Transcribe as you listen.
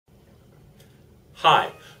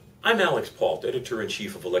Hi, I'm Alix Paultre,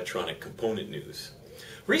 Editor-in-Chief of Electronic Component News.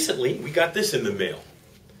 Recently, we got this in the mail.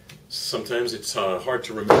 Sometimes it's hard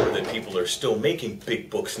to remember that people are still making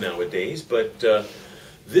big books nowadays, but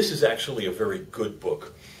this is actually a very good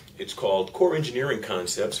book. It's called Core Engineering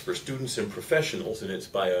Concepts for Students and Professionals, and it's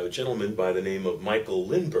by a gentleman by the name of Michael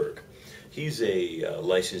Lindberg. He's a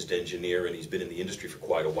licensed engineer, and he's been in the industry for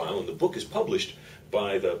quite a while, and the book is published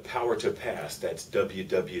by the Power to Pass. That's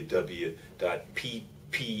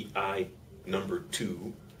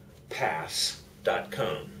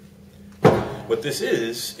www.ppi2pass.com. What this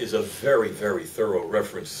is a very, very thorough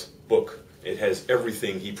reference book. It has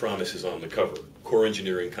everything he promises on the cover. Core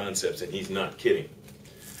engineering concepts, and he's not kidding.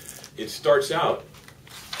 It starts out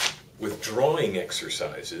with drawing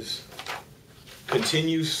exercises,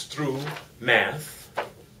 continues through math,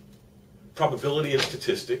 probability and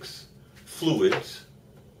statistics, fluids,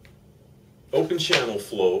 open channel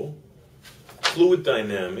flow, fluid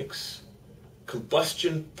dynamics,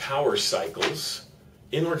 combustion power cycles,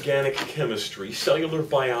 inorganic chemistry, cellular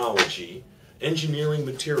biology, engineering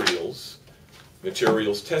materials,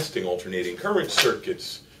 materials testing, alternating current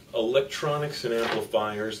circuits, electronics and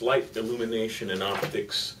amplifiers, light illumination and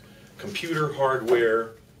optics, computer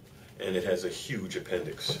hardware, and it has a huge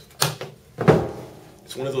appendix.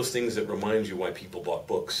 It's one of those things that reminds you why people bought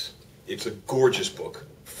books. It's a gorgeous book,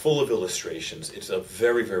 full of illustrations. It's a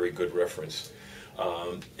very, very good reference.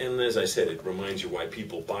 And as I said, it reminds you why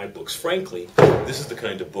people buy books. Frankly, this is the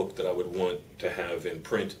kind of book that I would want to have in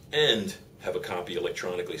print and have a copy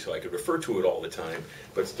electronically so I could refer to it all the time,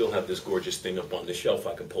 but still have this gorgeous thing up on the shelf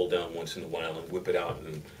I can pull down once in a while and whip it out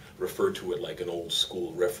and refer to it like an old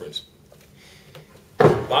school reference.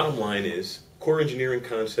 Bottom line is, Core Engineering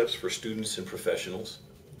Concepts for Students and Professionals.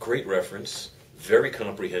 Great reference, very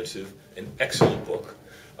comprehensive, an excellent book.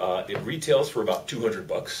 It retails for about $200.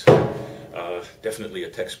 Definitely a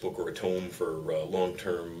textbook or a tome for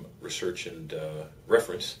long-term research and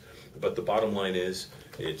reference. But the bottom line is,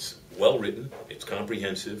 it's well written, it's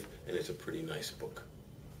comprehensive, and it's a pretty nice book.